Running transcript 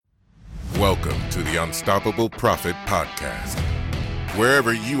Welcome to the Unstoppable Profit Podcast.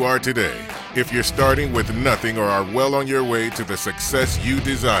 Wherever you are today, if you're starting with nothing or are well on your way to the success you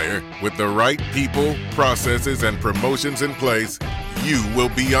desire, with the right people, processes, and promotions in place, you will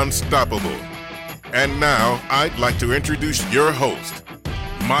be unstoppable. And now, I'd like to introduce your host,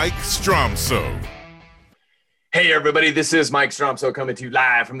 Mike Stromsoe. Hey everybody, this is Mike Stromsoe coming to you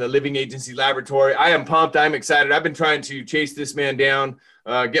live from the Living Agency Laboratory. I am pumped. I'm excited. I've been trying to chase this man down,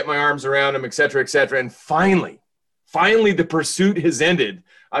 get my arms around him, et cetera, and finally, the pursuit has ended.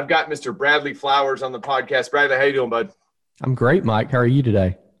 I've got Mr. Bradley Flowers on the podcast. Bradley, how you doing, bud? I'm great, Mike. How are you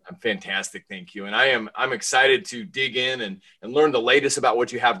today? I'm fantastic, thank you. And I'm excited to dig in and learn the latest about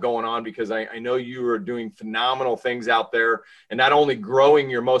what you have going on, because I know you are doing phenomenal things out there, and not only growing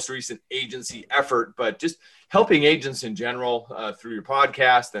your most recent agency effort, but just helping agents in general through your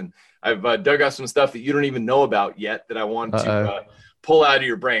podcast. And I've dug out some stuff that you don't even know about yet that I want to pull out of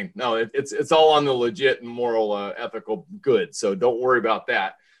your brain. No, it's all on the legit and moral, ethical good. So don't worry about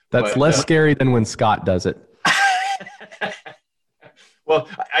that. That's less scary than when Scott does it. Well,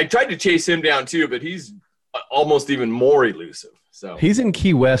 I tried to chase him down too, but he's almost even more elusive. So he's in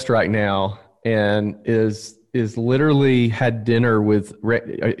Key West right now and is literally had dinner with.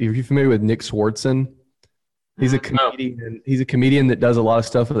 Are you familiar with Nick Swardson? He's a comedian. He's a comedian that does a lot of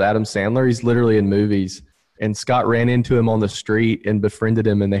stuff with Adam Sandler. He's literally in movies. And Scott ran into him on the street and befriended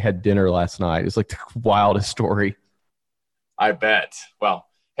him, and they had dinner last night. It's like the wildest story. I bet. Well,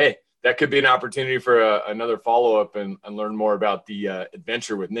 hey, that could be an opportunity for another follow-up and learn more about the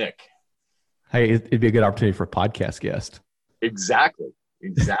adventure with Nick. Hey, it'd be a good opportunity for a podcast guest. Exactly.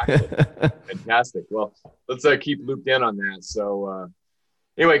 Fantastic. Well, let's keep looped in on that. So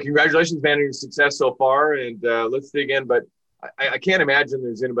anyway, congratulations, man, on your success so far. And let's dig in. But I can't imagine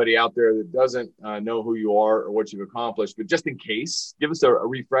there's anybody out there that doesn't know who you are or what you've accomplished. But just in case, give us a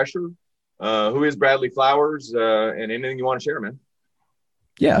refresher. Who is Bradley Flowers, and anything you want to share, man?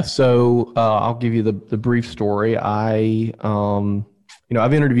 Yeah, so I'll give you the brief story. I've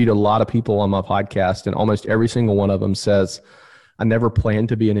interviewed a lot of people on my podcast, and almost every single one of them says, I never planned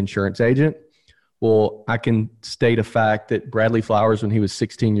to be an insurance agent. Well, I can state a fact that Bradley Flowers, when he was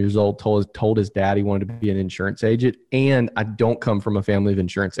 16 years old, told his dad he wanted to be an insurance agent, and I don't come from a family of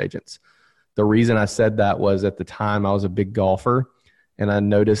insurance agents. The reason I said that was at the time I was a big golfer, and I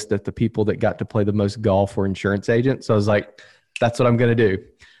noticed that the people that got to play the most golf were insurance agents. So I was like, that's what I'm going to do.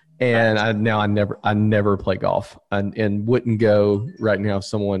 And I never play golf and wouldn't go right now if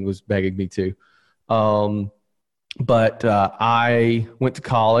someone was begging me to. But I went to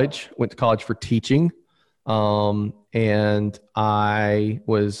college for teaching. And I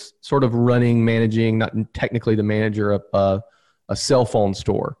was sort of managing, not technically the manager of a cell phone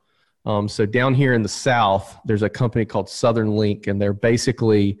store. So down here in the South, there's a company called Southern Link, and they're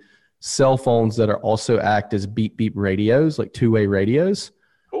basically cell phones that are also act as beep beep radios, like two-way radios.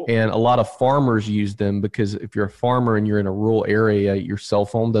 Cool. And a lot of farmers use them because if you're a farmer and you're in a rural area, your cell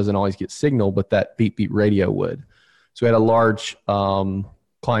phone doesn't always get signal, but that beep beep radio would. So we had a large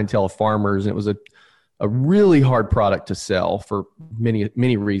clientele of farmers, and it was a really hard product to sell for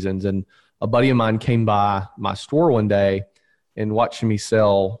many reasons. And a buddy of mine came by my store one day and watching me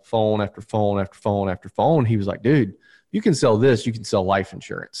sell phone after phone after phone after phone. He was like, dude, you can sell this, you can sell life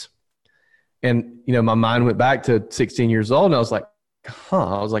insurance. And, my mind went back to 16 years old, and I was like,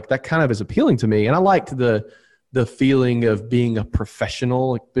 that kind of is appealing to me. And I liked the feeling of being a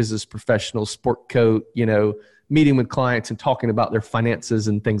professional, like business professional, sport coat, meeting with clients and talking about their finances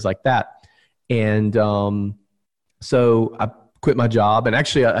and things like that. And so I quit my job. And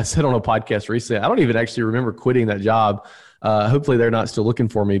actually, I said on a podcast recently, I don't even actually remember quitting that job. Hopefully they're not still looking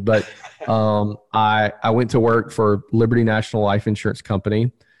for me. But I went to work for Liberty National Life Insurance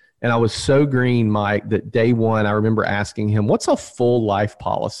Company. And I was so green, Mike, that day one, I remember asking him, what's a full life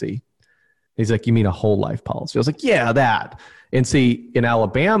policy? He's like, you mean a whole life policy? I was like, yeah, that. And see, in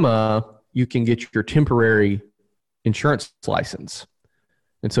Alabama, you can get your temporary insurance license.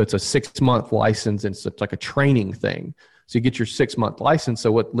 And so it's a 6-month license, and it's like a training thing. So you get your 6-month license.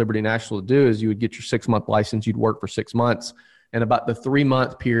 So what Liberty National would do is you would get your 6-month license, you'd work for 6 months, and about the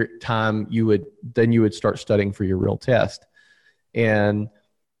 3-month period time, you would start studying for your real test. And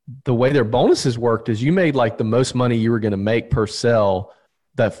the way their bonuses worked is you made like the most money you were going to make per sell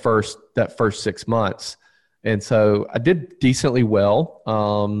that first 6 months. And so I did decently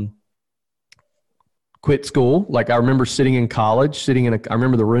well. Quit school. Like I remember sitting in college, I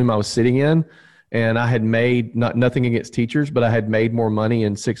remember the room I was sitting in, and I had made nothing against teachers, but I had made more money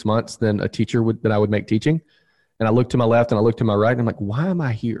in 6 months than a teacher than I would make teaching. And I looked to my left and I looked to my right, and I'm like, why am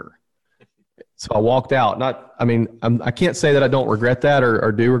I here? So I walked out. I can't say that I don't regret that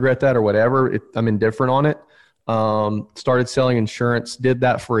or do regret that or whatever. I'm indifferent on it. Started selling insurance, did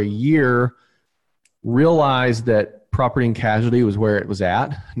that for a year, realized that property and casualty was where it was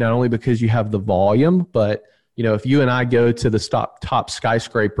at, not only because you have the volume, but if you and I go to the top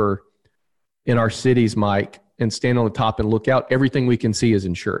skyscraper in our cities, Mike, and stand on the top and look out, everything we can see is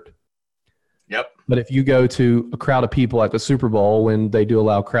insured. Yep. But if you go to a crowd of people at the Super Bowl, when they do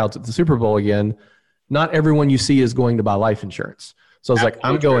allow crowds at the Super Bowl again, not everyone you see is going to buy life insurance. So I was like,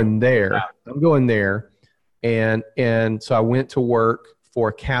 I'm going there. And so I went to work for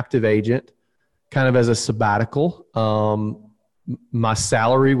a captive agent kind of as a sabbatical. My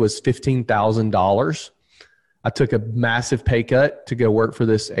salary was $15,000. I took a massive pay cut to go work for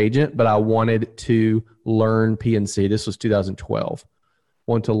this agent, but I wanted to learn P&C. This was 2012.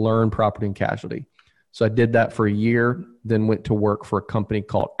 Wanted to learn property and casualty. So I did that for a year, then went to work for a company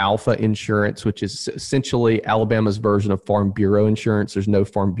called Alpha Insurance, which is essentially Alabama's version of Farm Bureau Insurance. There's no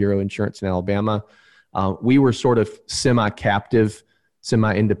Farm Bureau Insurance in Alabama. We were sort of semi-captive,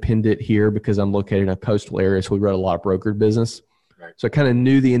 semi-independent here because I'm located in a coastal area, so we wrote a lot of brokered business. Right. So I kind of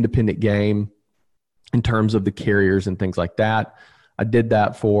knew the independent game in terms of the carriers and things like that. I did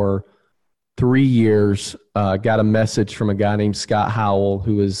that for 3 years. Got a message from a guy named Scott Howell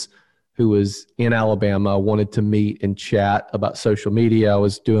who was in Alabama, wanted to meet and chat about social media. I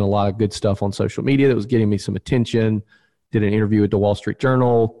was doing a lot of good stuff on social media that was getting me some attention. Did an interview with the Wall Street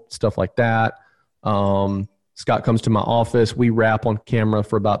Journal, stuff like that. Scott comes to my office. We rap on camera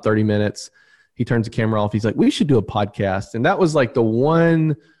for about 30 minutes. He turns the camera off. He's like, we should do a podcast. And that was like the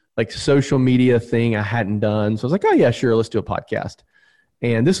one social media thing I hadn't done. So I was like, oh yeah, sure. Let's do a podcast.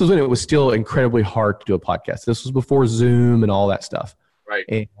 And this was when it was still incredibly hard to do a podcast. This was before Zoom and all that stuff. Right.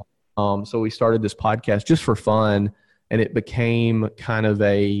 And so we started this podcast just for fun, and it became kind of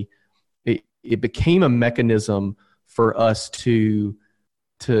it became a mechanism for us to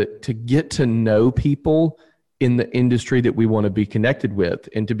get to know people in the industry that we want to be connected with.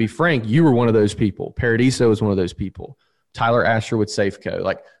 And to be frank, you were one of those people. Paradiso was one of those people. Tyler Asher with Safeco,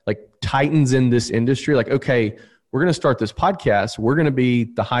 like titans in this industry. Like, okay, we're going to start this podcast. We're going to be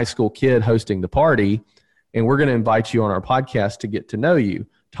the high school kid hosting the party, and we're going to invite you on our podcast to get to know you.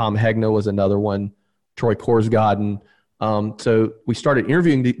 Tom Hegna was another one, Troy Korsgaden. So we started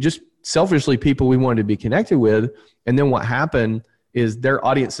interviewing just selfishly people we wanted to be connected with. And then what happened is their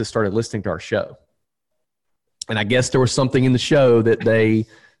audiences started listening to our show. And I guess there was something in the show that they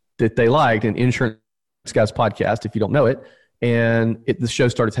liked, an Insurance Guys podcast, if you don't know it. And the show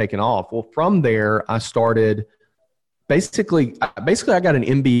started taking off. Well, from there, I started basically I got an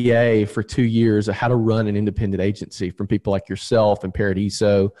MBA for 2 years of how to run an independent agency from people like yourself and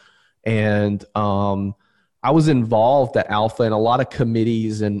Paradiso. And I was involved at Alpha in a lot of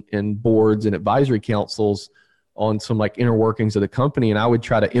committees and boards and advisory councils on some inner workings of the company. And I would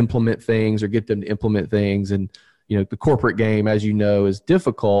try to implement things or get them to implement things. And, the corporate game, as you know, is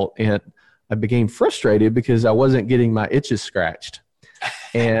difficult. And I became frustrated because I wasn't getting my itches scratched.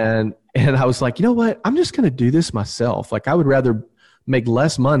 And I was like, you know what? I'm just going to do this myself. I would rather make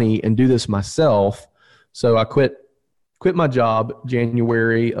less money and do this myself. So I quit my job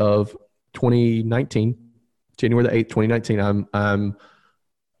January of 2019, January the 8th, 2019. I'm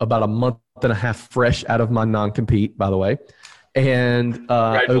about a month and a half fresh out of my non-compete, by the way. And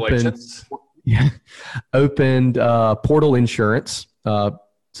opened Portal Insurance.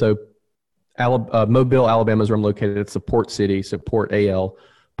 So Mobile, Alabama is where I'm located. It's a port city, so Port AL.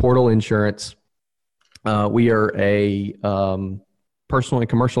 Portal Insurance. We are a personal and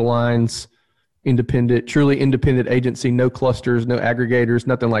commercial lines, truly independent agency, no clusters, no aggregators,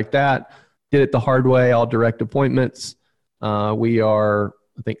 nothing like that. Did it the hard way, all direct appointments. We are,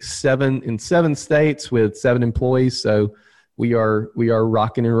 I think, 7 in 7 states with 7 employees. So we are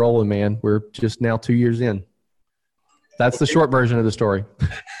rocking and rolling, man. We're just now 2 years in. That's the short version of the story.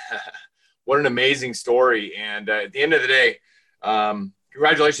 What an amazing story. And at the end of the day,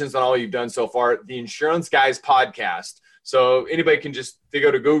 congratulations on all you've done so far. The Insurance Guys podcast. So anybody can they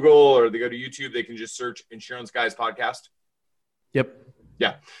go to Google or they go to YouTube, they can just search Insurance Guys podcast. Yep.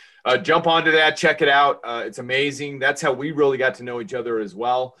 Yeah. Jump onto that, check it out. It's amazing. That's how we really got to know each other as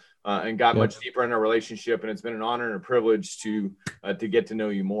well, and got much deeper in our relationship. And it's been an honor and a privilege to get to know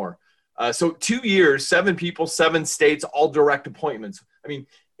you more. So 2 years, 7 people, 7 states, all direct appointments. I mean,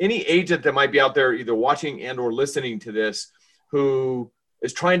 any agent that might be out there either watching and or listening to this who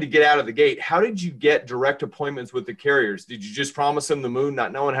is trying to get out of the gate, how did you get direct appointments with the carriers? Did you just promise them the moon,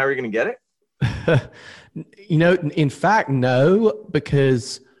 not knowing how you're going to get it? In fact, no,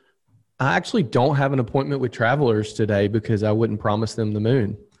 because I actually don't have an appointment with Travelers today because I wouldn't promise them the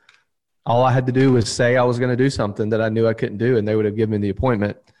moon. All I had to do was say I was going to do something that I knew I couldn't do, and they would have given me the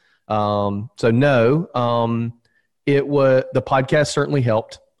appointment. So no, it was, the podcast certainly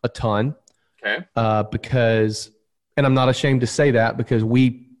helped a ton. Okay. Because, and I'm not ashamed to say that, because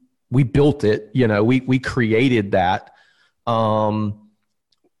we built it, we created that.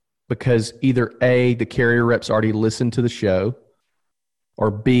 Because either A, the carrier reps already listened to the show, or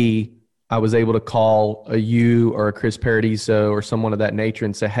B, I was able to call a you or a Chris Paradiso or someone of that nature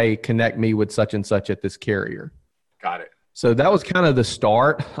and say, hey, connect me with such and such at this carrier. Got it. So that was kind of the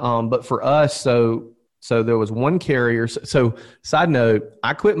start. But for us, so there was one carrier. So side note,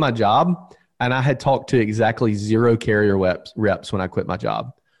 I quit my job and I had talked to exactly 0 carrier reps when I quit my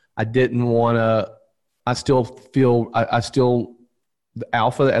job. I didn't want to, I still feel,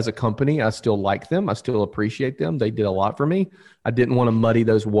 Alpha as a company, I still like them. I still appreciate them. They did a lot for me. I didn't want to muddy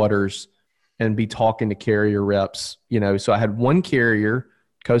those waters and be talking to carrier reps, So I had one carrier,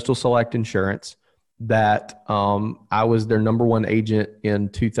 Coastal Select Insurance, that I was their number 1 agent in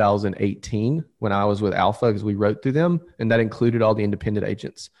 2018 when I was with Alpha, because we wrote through them, and that included all the independent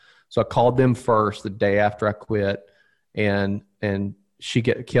agents. So I called them first the day after I quit, and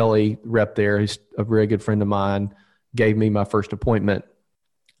Kelly, rep there, who's a very good friend of mine, gave me my first appointment.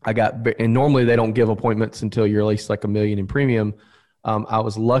 And normally they don't give appointments until you're at least like $1 million in premium. I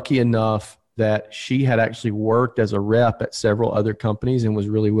was lucky enough that she had actually worked as a rep at several other companies and was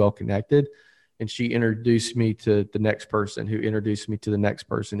really well connected. And she introduced me to the next person, who introduced me to the next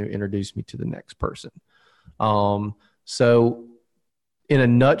person, who introduced me to the next person. So in a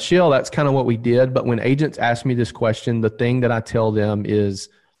nutshell, that's kind of what we did. But when agents ask me this question, the thing that I tell them is,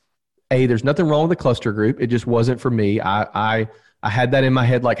 A, there's nothing wrong with the cluster group. It just wasn't for me. I had that in my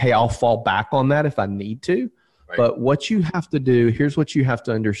head, like, hey, I'll fall back on that if I need to. Right. But what you have to do, here's what you have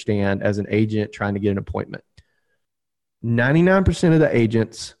to understand as an agent trying to get an appointment. 99% of the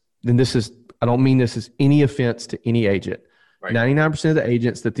agents, and I don't mean this as any offense to any agent. Right. 99% of the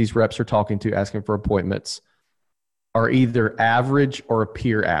agents that these reps are talking to asking for appointments are either average or a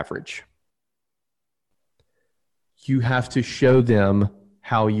peer average. You have to show them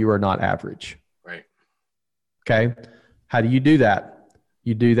how you are not average. Right. Okay. How do you do that?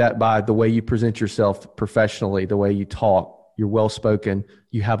 You do that by the way you present yourself professionally, the way you talk, you're well-spoken,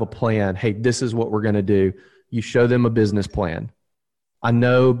 you have a plan. Hey, this is what we're going to do. You show them a business plan. I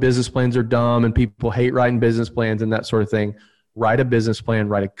know business plans are dumb and people hate writing business plans and that sort of thing. Write a business plan,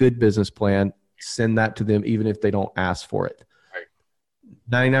 write a good business plan, send that to them even if they don't ask for it. Right.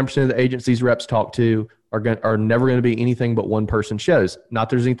 99% of the agents these reps talk to are never going to be anything but one-person shows. Not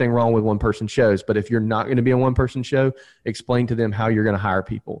there's anything wrong with one-person shows, but if you're not going to be a one-person show, explain to them how you're going to hire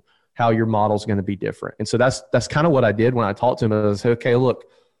people, how your model's going to be different. And so that's kind of what I did when I talked to them. I said, okay, look,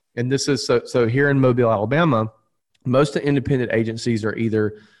 and this is so here in Mobile, Alabama, most of the independent agencies are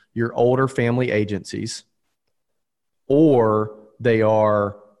either your older family agencies or they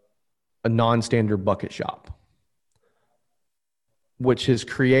are a non-standard bucket shop, which has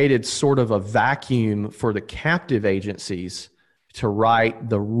created sort of a vacuum for the captive agencies to write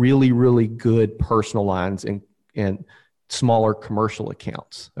the really, really good personal lines and smaller commercial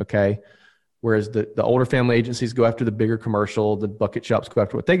accounts, okay? Whereas the older family agencies go after the bigger commercial, the bucket shops go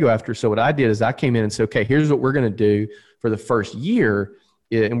after what they go after. So what I did is I came in and said, okay, here's what we're going to do for the first year.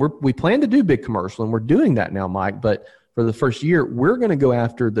 And we plan to do big commercial, and we're doing that now, Mike, but for the first year, we're going to go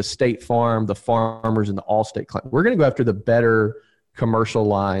after the State Farm, the Farmers, and the Allstate client. We're going to go after the better commercial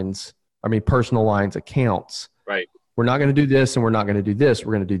lines, personal lines accounts. Right. We're not going to do this and we're not going to do this.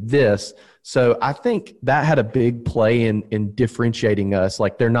 We're going to do this. So I think that had a big play in differentiating us.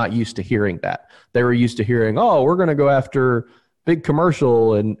 Like, they're not used to hearing that. They were used to hearing, oh, we're going to go after big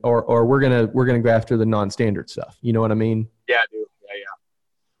commercial or we're going to go after the non-standard stuff. You know what I mean? Yeah, I do. Yeah.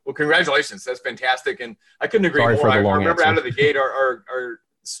 Well, congratulations. That's fantastic. And I couldn't agree more. I remember out of the gate, our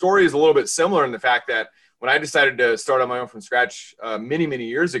story is a little bit similar in the fact that when I decided to start on my own from scratch many, many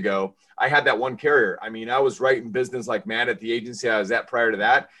years ago, I had that one carrier. I was writing business like mad at the agency I was at prior to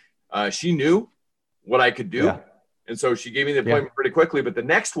that. She knew what I could do. Yeah. And so she gave me the appointment pretty quickly. But the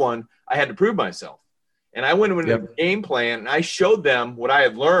next one, I had to prove myself. And I went into the game plan and I showed them what I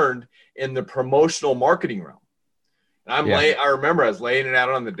had learned in the promotional marketing realm. And I remember I was laying it out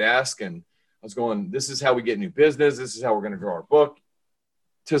on the desk and I was going, this is how we get new business. This is how we're going to grow our book.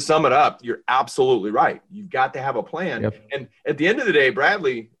 To sum it up, you're absolutely right. You've got to have a plan. Yep. And at the end of the day,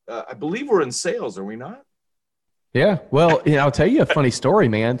 Bradley, I believe we're in sales, are we not? Yeah. Well, I'll tell you a funny story,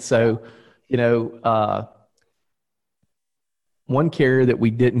 man. So, one carrier that we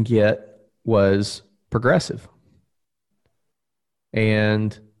didn't get was Progressive.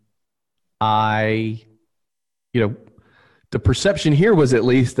 And the perception here was at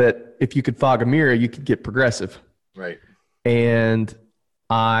least that, if you could fog a mirror, you could get Progressive. Right. And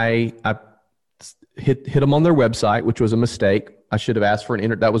I hit them on their website, which was a mistake. I should have asked for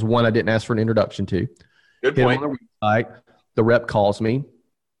that was one I didn't ask for an introduction to. Good point. Hit them on their website. The rep calls me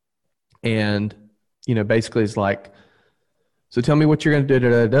and, basically it's like, so tell me what you're going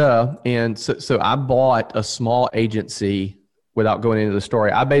to do. And so I bought a small agency without going into the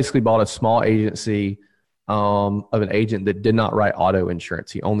story. I basically bought a small agency of an agent that did not write auto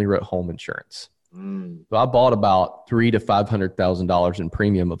insurance. He only wrote home insurance. So I bought about $300,000 to $500,000 in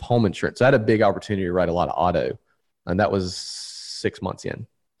premium of home insurance. So I had a big opportunity to write a lot of auto. And that was 6 months in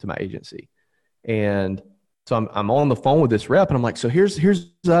to my agency. And so I'm on the phone with this rep and I'm like, so here's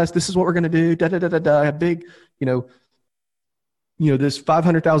us. This is what we're going to do. I have big, this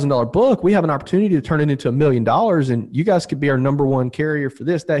 $500,000 book, we have an opportunity to turn it into $1 million and you guys could be our number one carrier for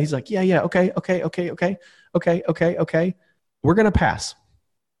this, that. He's like, yeah. Okay. We're going to pass.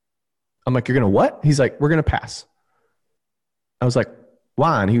 I'm like, you're going to what? He's like, we're going to pass. I was like,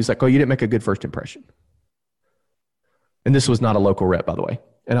 why? And he was like, oh, you didn't make a good first impression. And this was not a local rep, by the way.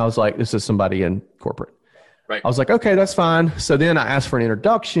 And I was like, this is somebody in corporate. Right. I was like, okay, that's fine. So then I asked for an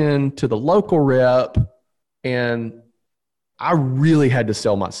introduction to the local rep and I really had to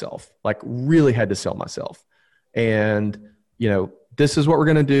sell myself, And, this is what we're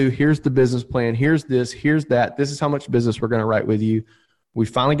going to do. Here's the business plan. Here's this, here's that. This is how much business we're going to write with you. We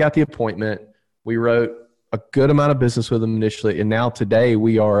finally got the appointment. We wrote a good amount of business with them initially. And now today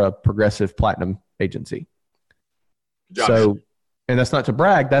we are a Progressive Platinum agency. Josh. So, and that's not to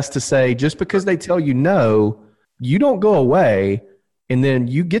brag. That's to say, just because they tell you no, you don't go away and then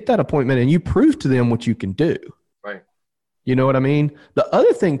you get that appointment and you prove to them what you can do. Right. You know what I mean? The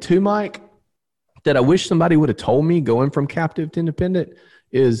other thing too, Mike, that I wish somebody would have told me going from captive to independent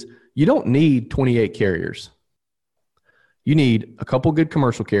is you don't need 28 carriers. You need a couple good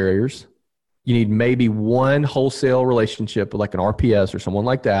commercial carriers. You need maybe one wholesale relationship with like an RPS or someone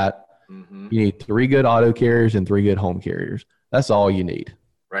like that. Mm-hmm. You need 3 good auto carriers and 3 good home carriers. That's all you need.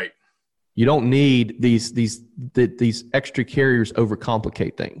 Right. You don't need these extra carriers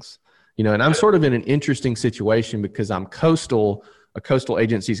overcomplicate things. And I'm sort of in an interesting situation because I'm coastal. A coastal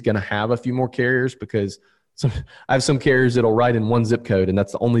agency is going to have a few more carriers because I have some carriers that'll write in one zip code and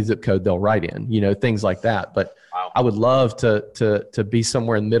that's the only zip code they'll write in, things like that. But wow. I would love to be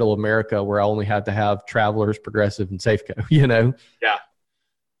somewhere in middle America where I only have to have Travelers, Progressive, and Safeco, Yeah.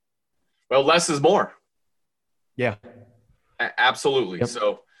 Well, less is more. Yeah. Absolutely. Yep.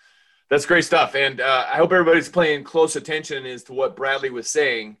 So that's great stuff. And I hope everybody's paying close attention as to what Bradley was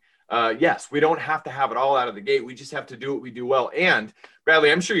saying. Yes, we don't have to have it all out of the gate. We just have to do what we do well. And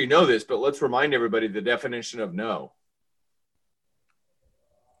Bradley, I'm sure you know this, but let's remind everybody the definition of no.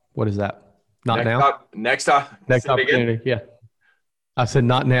 What is that? Next opportunity. Yeah. I said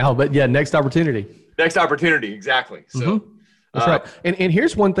not now, but yeah, next opportunity. Next opportunity. Exactly. So mm-hmm. That's right. And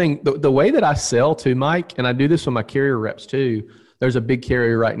here's one thing, the way that I sell to Mike, and I do this with my carrier reps too. There's a big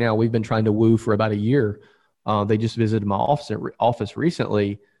carrier right now we've been trying to woo for about a year. They just visited my office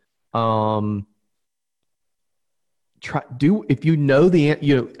recently. If you know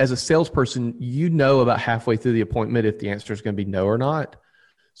as a salesperson, about halfway through the appointment if the answer is going to be no or not.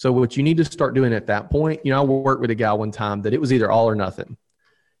 So what you need to start doing at that point, I worked with a guy one time that it was either all or nothing.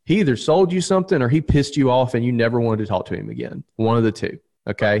 He either sold you something or he pissed you off and you never wanted to talk to him again. One of the two.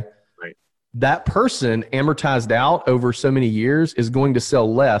 Okay. Right. That person amortized out over so many years is going to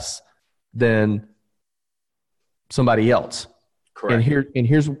sell less than somebody else. Correct. And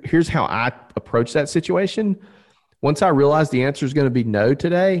here's how I approach that situation. Once I realize the answer is going to be no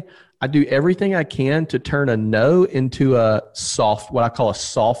today, I do everything I can to turn a no into what I call a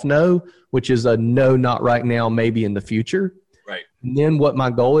soft no, which is a no, not right now, maybe in the future. Right. And then what my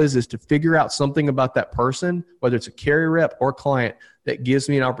goal is to figure out something about that person, whether it's a carrier rep or client, that gives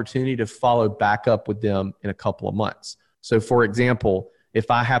me an opportunity to follow back up with them in a couple of months. So for example, if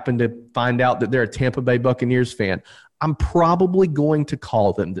I happen to find out that they're a Tampa Bay Buccaneers fan, I'm probably going to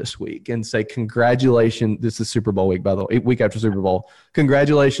call them this week and say, congratulations. This is Super Bowl week, by the way, week after Super Bowl.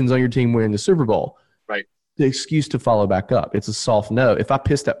 Congratulations on your team winning the Super Bowl. Right. The excuse to follow back up. It's a soft no. If I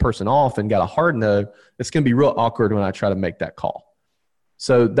piss that person off and got a hard no, it's going to be real awkward when I try to make that call.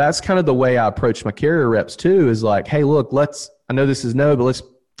 So that's kind of the way I approach my carrier reps too, is like, hey, look, I know this is no, but let's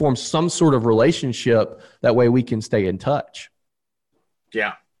form some sort of relationship. That way we can stay in touch.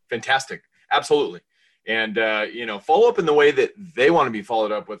 Yeah. Fantastic. Absolutely. And, follow up in the way that they want to be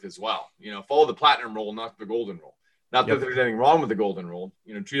followed up with as well. Follow the platinum rule, not the golden rule. Not that there's anything wrong with the golden rule.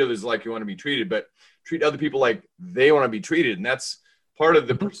 Treat others like you want to be treated, but treat other people like they want to be treated. And that's part of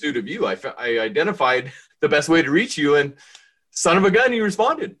the pursuit of you. I identified the best way to reach you, and son of a gun, you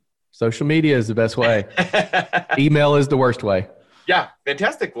responded. Social media is the best way. Email is the worst way. Yeah,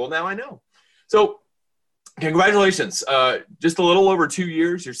 fantastic. Well, now I know. So congratulations. Just a little over 2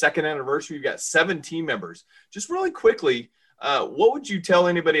 years, your second anniversary. You've got 7 team members. Just really quickly, what would you tell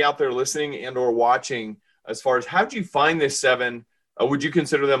anybody out there listening and or watching as far as how did you find this 7? Would you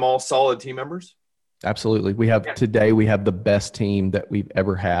consider them all solid team members? Absolutely. Today we have the best team that we've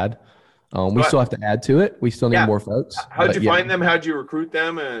ever had. We still have to add to it. We still need more folks. How did you find them? How did you recruit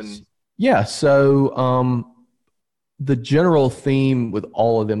them? So the general theme with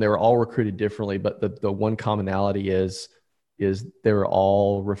all of them, they were all recruited differently, but the one commonality is they were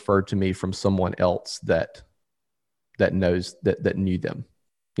all referred to me from someone else that knew them.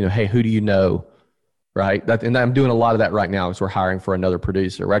 Hey, who do you know? Right. And I'm doing a lot of that right now because we're hiring for another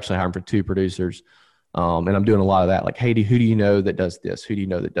producer. We're actually hiring for 2 producers. And I'm doing a lot of that. Like, hey, who do you know that does this? Who do you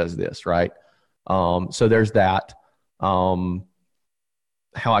know that does this? Right. So there's that.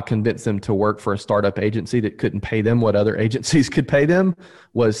 How I convinced them to work for a startup agency that couldn't pay them what other agencies could pay them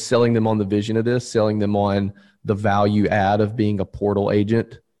was selling them on the vision of this, selling them on the value add of being a portal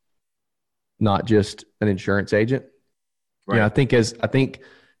agent, not just an insurance agent. Right. I think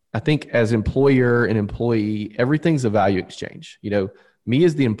as employer and employee, everything's a value exchange. Me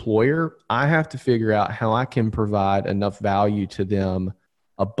as the employer, I have to figure out how I can provide enough value to them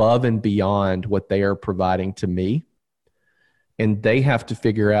above and beyond what they are providing to me. And they have to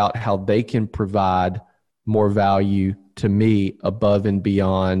figure out how they can provide more value to me above and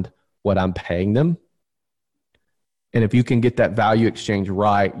beyond what I'm paying them. And if you can get that value exchange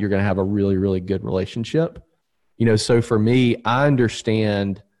right, you're going to have a really, really good relationship. So for me, I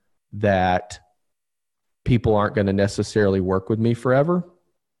understand that people aren't going to necessarily work with me forever.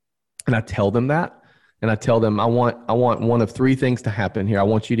 And I tell them that. And I tell them, I want one of 3 things to happen here. I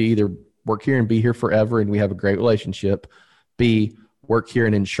want you to either work here and be here forever and we have a great relationship. B, work here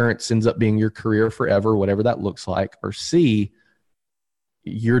and insurance ends up being your career forever, whatever that looks like. Or C,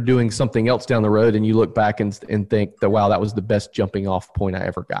 you're doing something else down the road and you look back and think that, wow, that was the best jumping off point I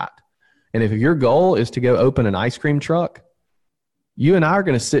ever got. And if your goal is to go open an ice cream truck, you and I are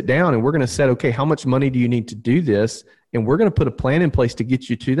going to sit down and we're going to say, okay, how much money do you need to do this? And we're going to put a plan in place to get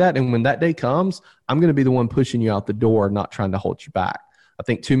you to that. And when that day comes, I'm going to be the one pushing you out the door, not trying to hold you back. I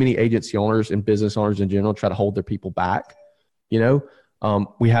think too many agency owners and business owners in general try to hold their people back. We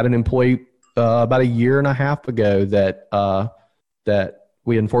had an employee about 1.5 years ago that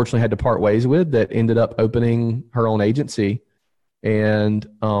we unfortunately had to part ways with that ended up opening her own agency. And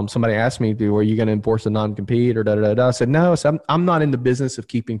somebody asked me, were you going to enforce a non-compete or da-da-da-da? I said, no, I'm not in the business of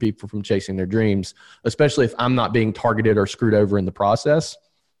keeping people from chasing their dreams, especially if I'm not being targeted or screwed over in the process.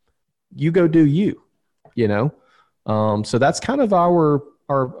 You go do you. So that's kind of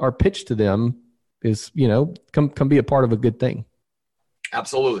our pitch to them is, come be a part of a good thing.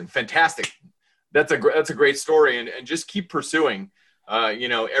 Absolutely. Fantastic. That's a great story. And just keep pursuing,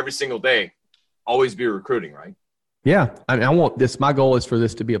 every single day, always be recruiting, right? Yeah. I want this. My goal is for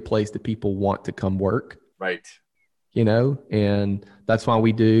this to be a place that people want to come work. Right. And that's why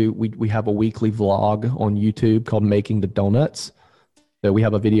we have a weekly vlog on YouTube called Making the Donuts. So we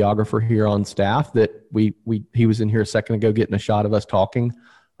have a videographer here on staff that he was in here a second ago getting a shot of us talking,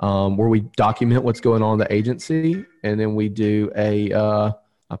 where we document what's going on in the agency. And then we do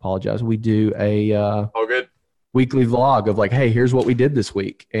weekly vlog of like, hey, here's what we did this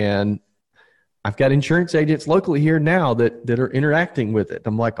week. And I've got insurance agents locally here now that are interacting with it.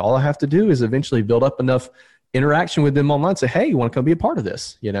 I'm like, all I have to do is eventually build up enough interaction with them online. Say, hey, you want to come be a part of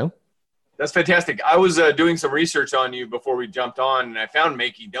this? That's fantastic. I was doing some research on you before we jumped on, and I found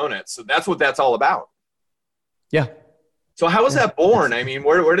Making Donuts. So that's what that's all about. Yeah. So how was that born? I mean,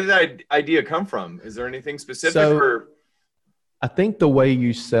 where did that idea come from? Is there anything specific? I think the way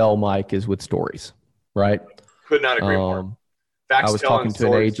you sell, Mike, is with stories, right? Could not agree more. Facts I was talking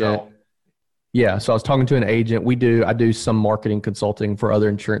to an agent. Yeah. So I was talking to an agent. I do some marketing consulting for other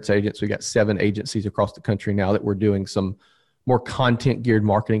insurance agents. We got 7 agencies across the country now that we're doing some more content geared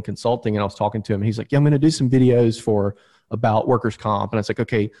marketing consulting. And I was talking to him. He's like, yeah, I'm going to do some videos about workers' comp. And I was like,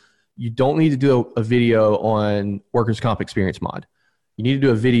 okay, you don't need to do a video on workers' comp experience mod. You need to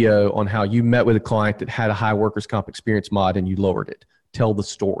do a video on how you met with a client that had a high workers' comp experience mod and you lowered it. Tell the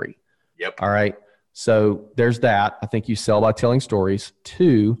story. Yep. All right. So there's that. I think you sell by telling stories.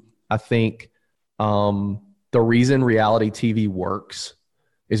 2, I think the reason reality TV works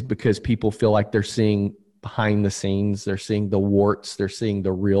is because people feel like they're seeing behind the scenes, they're seeing the warts, they're seeing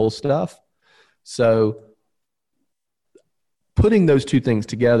the real stuff. So putting those 2 things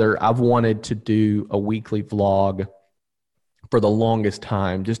together, I've wanted to do a weekly vlog for the longest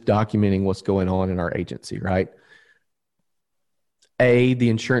time, just documenting what's going on in our agency, right? A, the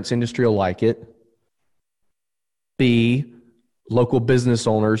insurance industry will like it. B, local business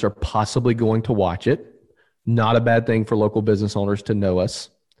owners are possibly going to watch it. Not a bad thing for local business owners to know us.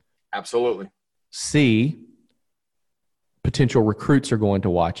 Absolutely. C, potential recruits are going to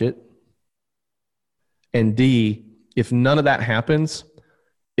watch it. And D, if none of that happens,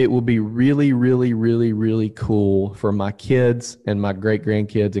 it will be really, really, really, really cool for my kids and my great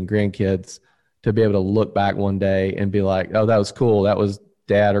grandkids and grandkids to be able to look back one day and be like, oh, that was cool. That was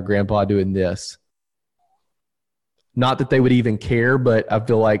dad or grandpa doing this. Not that they would even care, but I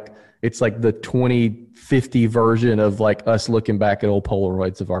feel like it's like the 2050 version of like us looking back at old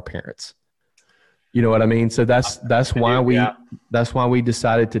Polaroids of our parents. You know what I mean? So that's why we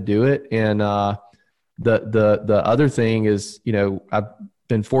decided to do it. And the other thing is, you know, I've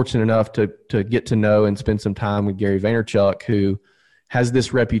been fortunate enough to get to know and spend some time with Gary Vaynerchuk, who has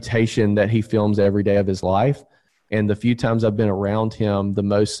this reputation that he films every day of his life. And the few times I've been around him the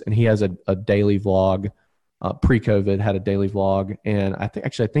most, and he has a daily vlog, pre-COVID had a daily vlog. And I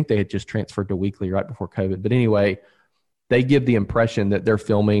think they had just transferred to weekly right before COVID. But anyway, they give the impression that they're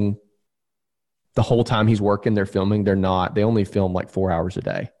filming the whole time he's working. They're filming. They're not. They only film like 4 hours a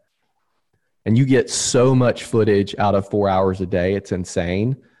day. And you get so much footage out of 4 hours a day. It's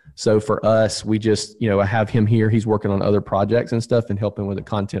insane. So for us, we just, you know, I have him here. He's working on other projects and stuff and helping with the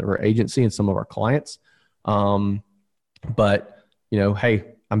content of our agency and some of our clients. But, you know, hey,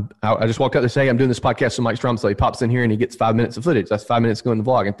 I just walked out to say I'm doing this podcast with Mike Strom. So he pops in here and he gets 5 minutes of footage. That's 5 minutes going in the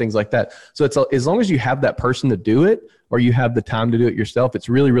vlog and things like that. So it's as long as you have that person to do it or you have the time to do it yourself, it's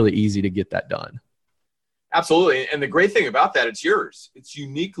really, really easy to get that done. Absolutely. And the great thing about that, it's yours. It's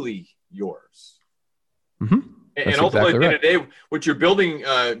uniquely yours. Mm-hmm. And ultimately, at the end of the day, what you're building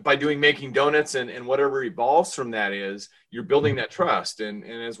by making donuts and whatever evolves from that is you're building that trust. And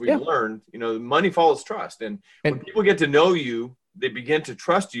as we've learned, you know, money follows trust. And when people get to know you, they begin to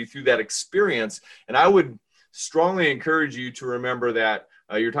trust you through that experience. And I would strongly encourage you to remember that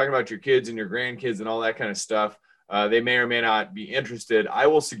you're talking about your kids and your grandkids and all that kind of stuff. They may or may not be interested. I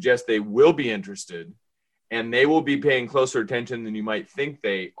will suggest they will be interested, and they will be paying closer attention than you might think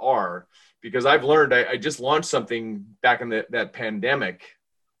they are. Because I've learned, I just launched something back in that pandemic,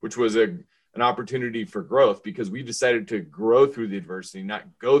 which was an opportunity for growth because we decided to grow through the adversity, not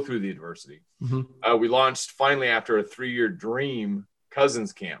go through the adversity. Mm-hmm. We launched finally after a 3-year dream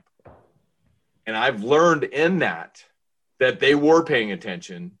Cousins Camp. And I've learned in that they were paying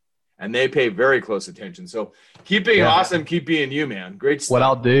attention and they pay very close attention. So keep being awesome. Keep being you, man. Great stuff. What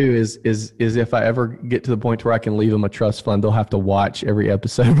I'll do is if I ever get to the point where I can leave them a trust fund, they'll have to watch every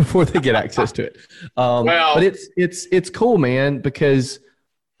episode before they get access to it. But it's cool, man, because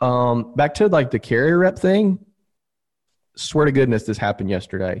back to like the carrier rep thing, swear to goodness, this happened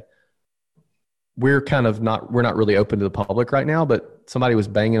yesterday. We're not really open to the public right now, but somebody was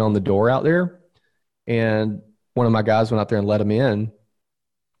banging on the door out there and one of my guys went out there and let him in.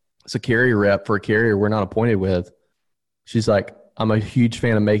 It's a carrier rep for a carrier we're not appointed with. She's like, I'm a huge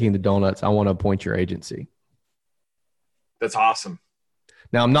fan of making the donuts. I want to appoint your agency. That's awesome.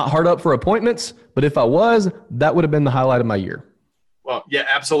 Now, I'm not hard up for appointments, but if I was, that would have been the highlight of my year. Well, yeah,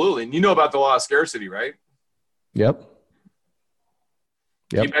 absolutely. And you know about the law of scarcity, right? Yep.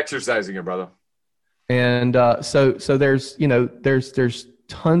 Keep exercising it, brother. And so there's, you know, there's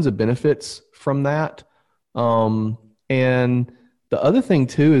tons of benefits from that. And the other thing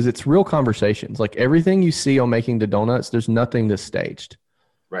too is it's real conversations. Like everything you see on Making the Donuts, there's nothing that's staged.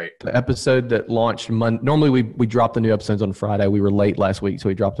 Right. The episode that launched normally we drop the new episodes on Friday. We were late last week, so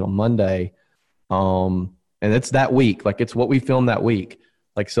we dropped it on Monday. And it's that week. Like it's what we filmed that week.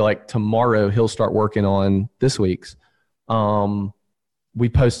 Like tomorrow he'll start working on this week's. We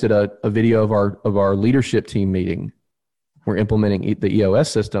posted a video of our leadership team meeting. We're implementing the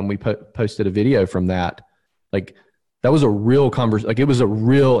EOS system. We posted a video from that. Like that was a real conversation. Like it was a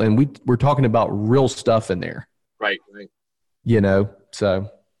real, and we're talking about real stuff in there. Right. You know, so.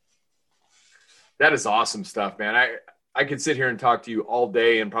 That is awesome stuff, man. I could sit here and talk to you all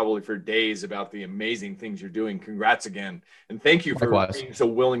day and probably for days about the amazing things you're doing. Congrats again. And thank you for being so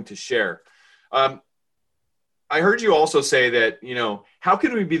willing to share. I heard you also say that, you know, how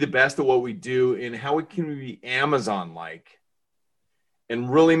can we be the best at what we do and how can we be Amazon-like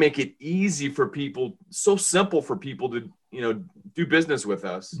and really make it easy for people, so simple for people to, you know, do business with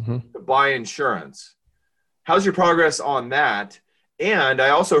us, to buy insurance. How's your progress on that? And I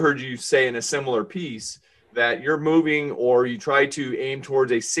also heard you say in a similar piece that you're moving or you try to aim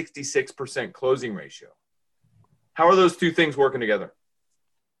towards a 66% closing ratio. How are those two things working together?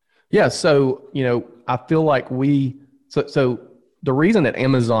 Yeah. So, you know, I feel like so the reason that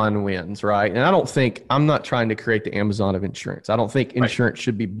Amazon wins, right? And I'm not trying to create the Amazon of insurance. I don't think insurance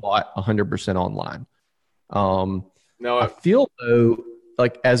should be bought 100% online. No, I feel though,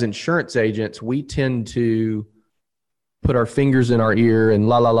 like as insurance agents, we tend to put our fingers in our ear and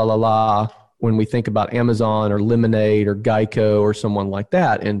la, la, la, la, la, when we think about Amazon or Lemonade or Geico or someone like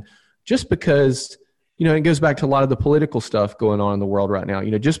that. And just because, it goes back to a lot of the political stuff going on in the world right now.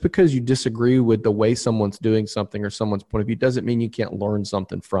 Just because you disagree with the way someone's doing something or someone's point of view doesn't mean you can't learn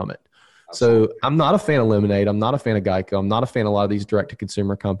something from it. Absolutely. So I'm not a fan of Lemonade. I'm not a fan of Geico. I'm not a fan of a lot of these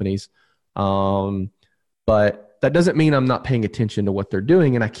direct-to-consumer companies. But that doesn't mean I'm not paying attention to what they're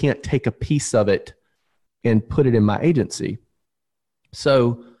doing, and I can't take a piece of it and put it in my agency.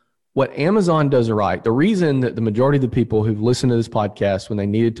 So what Amazon does right, the reason that the majority of the people who've listened to this podcast when they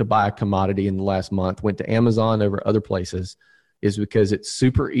needed to buy a commodity in the last month went to Amazon over other places is because it's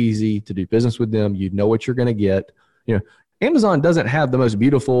super easy to do business with them. You know what you're going to get. Amazon doesn't have the most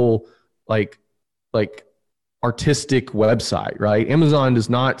beautiful, like artistic website, right? Amazon does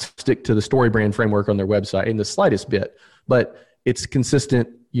not stick to the StoryBrand framework on their website in the slightest bit, but it's consistent.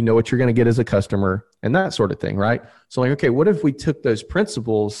 You know what you're going to get as a customer and that sort of thing, right? So okay, what if we took those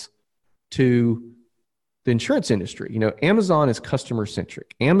principles to the insurance industry? Amazon is customer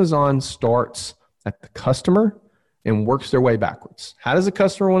centric. Amazon starts at the customer and works their way backwards. How does a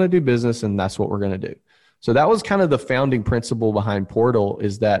customer want to do business? And that's what we're going to do. So that was kind of the founding principle behind Portal,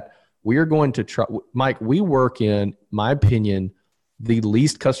 is that we are going to try, Mike, we work in, my opinion, the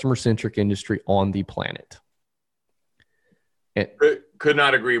least customer centric industry on the planet. Could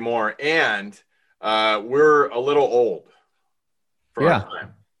not agree more. And we're a little old for our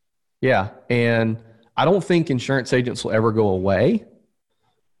time. Yeah. And I don't think insurance agents will ever go away.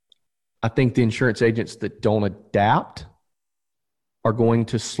 I think the insurance agents that don't adapt are going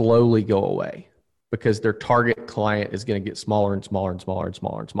to slowly go away because their target client is going to get smaller and smaller and smaller and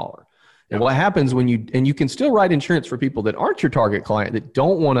smaller and smaller. And what happens when you can still write insurance for people that aren't your target client, that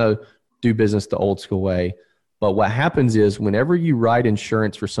don't want to do business the old school way. But what happens is whenever you write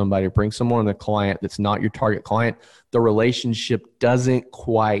insurance for somebody, bring someone on a client that's not your target client, the relationship doesn't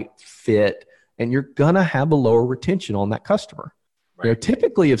quite fit, and you're going to have a lower retention on that customer. Right.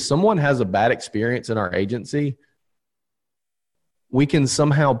 Typically, if someone has a bad experience in our agency, we can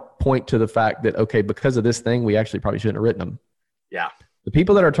somehow point to the fact that, okay, because of this thing, we actually probably shouldn't have written them. Yeah. The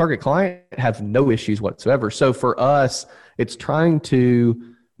people that are target client have no issues whatsoever. So for us, it's trying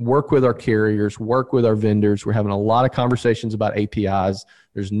to work with our carriers, work with our vendors. We're having a lot of conversations about APIs.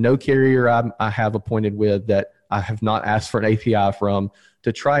 There's no carrier I have appointed with that I have not asked for an API from,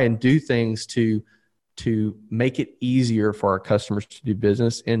 to try and do things to make it easier for our customers to do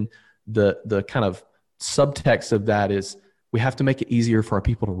business. And the kind of subtext of that is we have to make it easier for our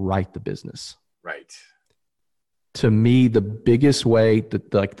people to write the business. Right. To me, the biggest way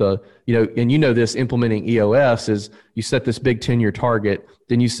that this implementing EOS is you set this big 10-year target,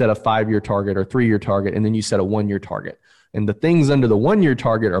 then you set a 5-year target or 3-year target, and then you set a 1-year target. And the things under the 1-year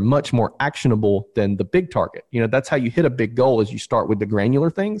target are much more actionable than the big target. That's how you hit a big goal, is you start with the granular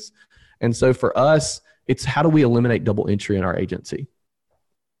things. And so for us, it's how do we eliminate double entry in our agency?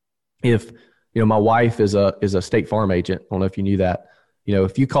 If, my wife is a State Farm agent. I don't know if you knew that.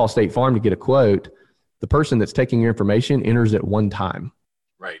 If you call State Farm to get a quote, the person that's taking your information enters it one time.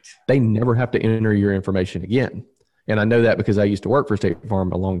 Right. They never have to enter your information again. And I know that because I used to work for State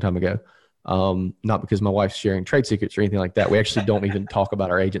Farm a long time ago. Not because my wife's sharing trade secrets or anything like that. We actually don't even talk about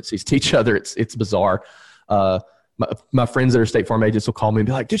our agencies to each other. It's bizarre. My friends that are State Farm agents will call me and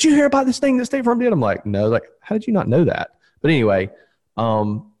be like, "Did you hear about this thing that State Farm did?" I'm like, "No." Like, how did you not know that? But anyway,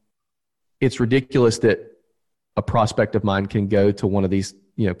 it's ridiculous that a prospect of mine can go to one of these,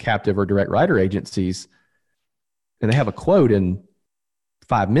 captive or direct writer agencies and they have a quote in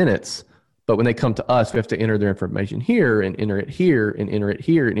 5 minutes, but when they come to us, we have to enter their information here and enter it here and enter it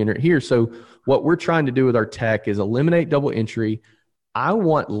here and enter it here. So what we're trying to do with our tech is eliminate double entry. I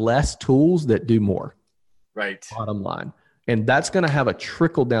want less tools that do more. Right. Bottom line. And that's going to have a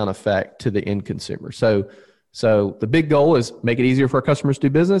trickle down effect to the end consumer. So the big goal is make it easier for our customers to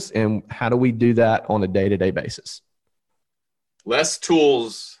do business. And how do we do that on a day-to-day basis? Less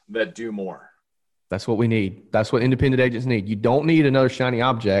tools that do more. That's what we need. That's what independent agents need. You don't need another shiny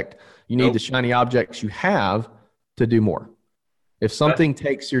object. You need the shiny objects you have to do more. If something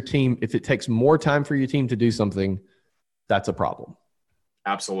takes your team, if it takes more time for your team to do something, that's a problem.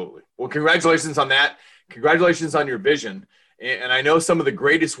 Absolutely. Well, congratulations on that. Congratulations on your vision. And I know some of the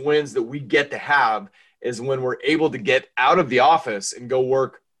greatest wins that we get to have is when we're able to get out of the office and go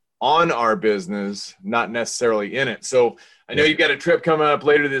work on our business, not necessarily in it. So I know you've got a trip coming up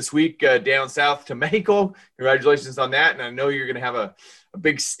later this week down south to Mexico. Congratulations on that. And I know you're going to have a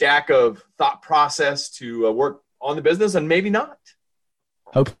big stack of thought process to work on the business, and maybe not.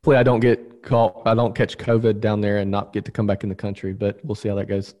 Hopefully I don't get caught. I don't catch COVID down there and not get to come back in the country, but we'll see how that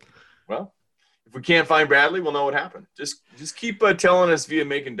goes. Well, if we can't find Bradley, we'll know what happened. Just keep telling us via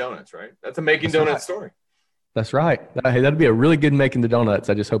Making Donuts, right? That's a Making Donuts story. That's right. Hey, that'd be a really good Making the Donuts.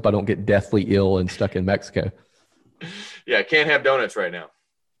 I just hope I don't get deathly ill and stuck in Mexico. Yeah, can't have donuts right now.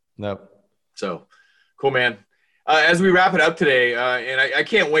 Nope. So, cool, man. As we wrap it up today, and I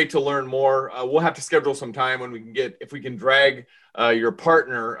can't wait to learn more. We'll have to schedule some time when we can if we can drag your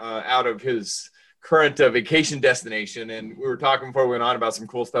partner out of his current vacation destination. And we were talking before we went on about some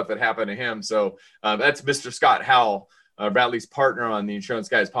cool stuff that happened to him. So that's Mr. Scott Howell, Bradley's partner on the Insurance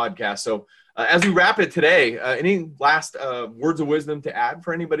Guys podcast. So as we wrap it today, any last words of wisdom to add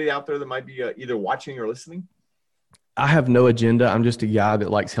for anybody out there that might be either watching or listening? I have no agenda. I'm just a guy that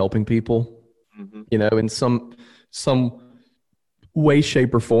likes helping people. Mm-hmm. You know, in some way,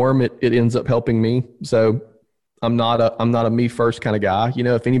 shape, or form, it ends up helping me. So I'm not a me first kind of guy. You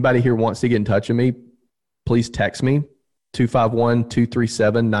know, if anybody here wants to get in touch with me, please text me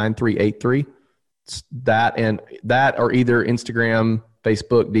 251-237-9383. That or either Instagram,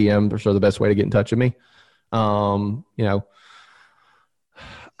 Facebook, DM are the best way to get in touch with me. You know,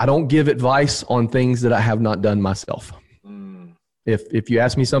 I don't give advice on things that I have not done myself. If you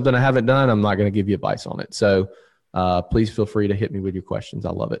ask me something I haven't done, I'm not going to give you advice on it. So please feel free to hit me with your questions. I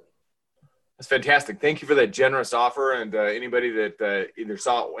love it. That's fantastic. Thank you for that generous offer. And anybody that either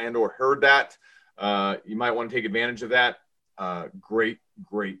saw and or heard that, you might want to take advantage of that. Great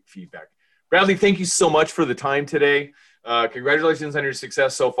feedback. Bradley, thank you so much for the time today. Congratulations on your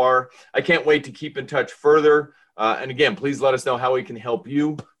success so far. I can't wait to keep in touch further. And again, please let us know how we can help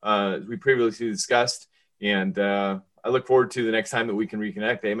you, as we previously discussed. And I look forward to the next time that we can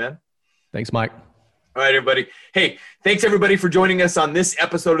reconnect. Amen. Thanks, Mike. All right, everybody. Hey, thanks everybody for joining us on this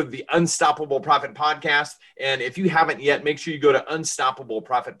episode of the Unstoppable Profit Podcast. And if you haven't yet, make sure you go to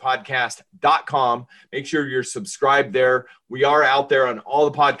unstoppableprofitpodcast.com. Make sure you're subscribed there. We are out there on all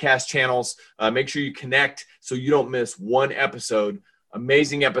the podcast channels. Make sure you connect so you don't miss one episode.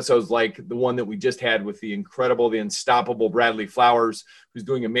 Amazing episodes like the one that we just had with the unstoppable Bradley Flowers, who's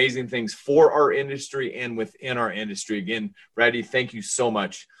doing amazing things for our industry and within our industry. Again, Bradley, thank you so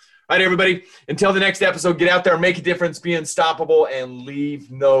much. All right, everybody, until the next episode, get out there, make a difference, be unstoppable, and leave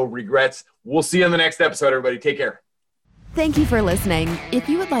no regrets. We'll see you on the next episode, everybody. Take care. Thank you for listening. If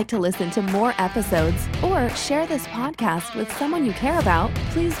you would like to listen to more episodes or share this podcast with someone you care about,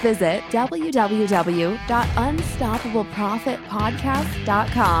 please visit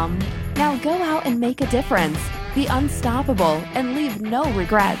www.unstoppableprofitpodcast.com. Now go out and make a difference. Be unstoppable and leave no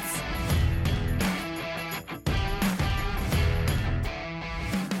regrets.